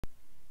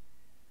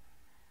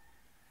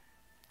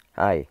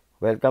Hi,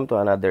 welcome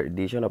to another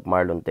edition of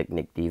Marlon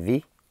Technique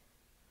TV,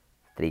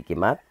 Tricky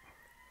Math.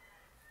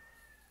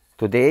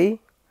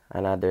 Today,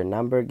 another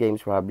number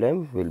games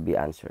problem will be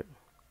answered.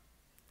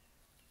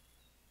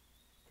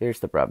 Here's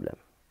the problem.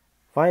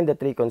 Find the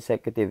three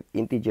consecutive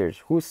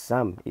integers whose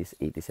sum is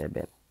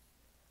 87.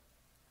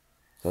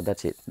 So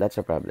that's it. That's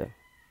a problem.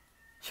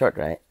 Short,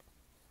 right?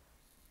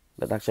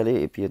 But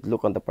actually, if you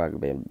look on the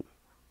problem,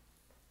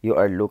 you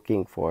are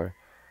looking for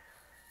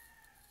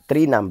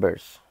three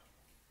numbers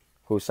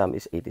whose sum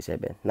is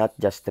 87. Not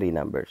just three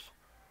numbers.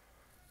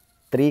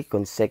 Three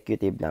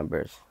consecutive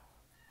numbers.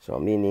 So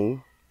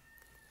meaning,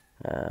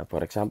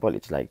 for example,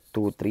 it's like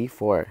 2, 3,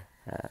 4.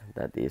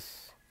 That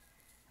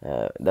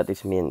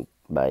is meant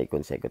by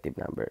consecutive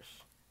numbers.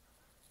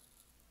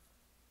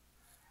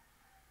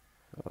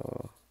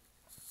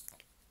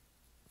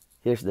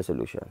 Here's the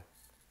solution.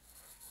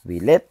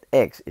 We let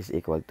x is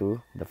equal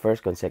to the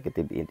first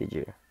consecutive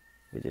integer,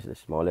 which is the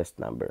smallest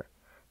number.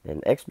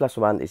 Then x plus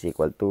 1 is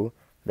equal to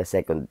the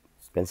second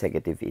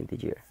consecutive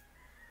integer.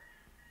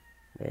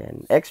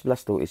 Then x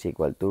plus 2 is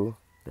equal to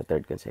the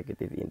third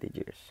consecutive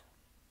integers.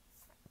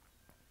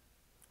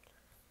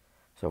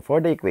 So for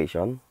the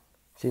equation,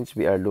 since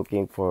we are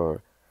looking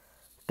for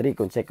three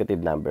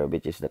consecutive number,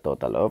 which is the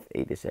total of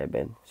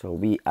 87, so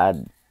we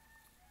add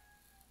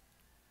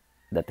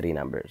the three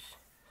numbers.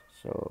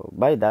 So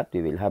by that,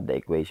 we will have the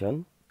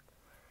equation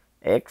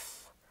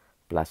x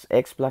plus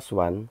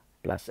 1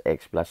 plus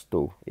x plus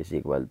 2 is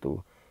equal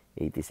to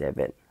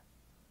 87.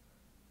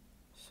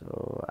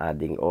 So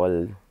adding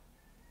all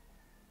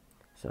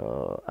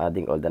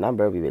the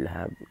number, we will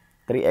have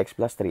 3x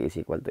plus 3 is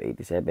equal to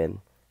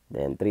 87.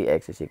 Then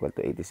 3x is equal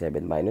to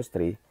 87 minus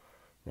 3.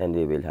 Then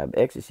we will have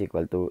x is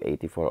equal to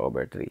 84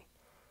 over 3.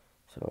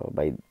 So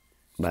by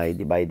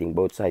dividing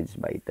both sides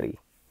by 3,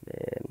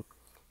 then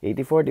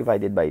 84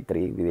 divided by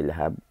 3, we will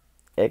have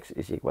x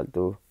is equal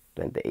to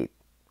 28.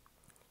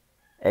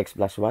 X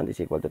plus 1 is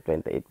equal to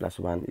 28 plus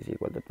 1 is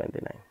equal to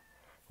 29.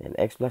 And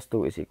x plus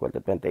 2 is equal to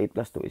 28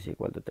 plus 2 is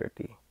equal to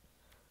 30.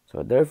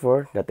 So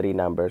therefore, the three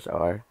numbers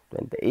are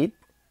 28,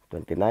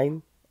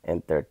 29,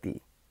 and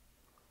 30.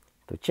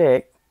 To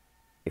check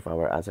if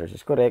our answer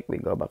is correct, we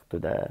go back to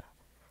the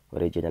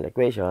original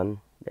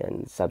equation,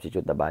 then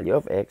substitute the value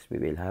of x. We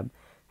will have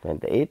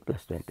 28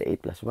 plus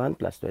 28 plus 1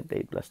 plus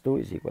 28 plus 2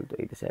 is equal to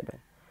 87.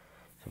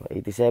 So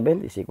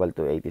 87 is equal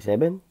to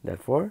 87.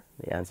 Therefore,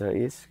 the answer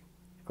is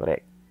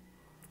correct.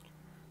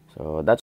 So that's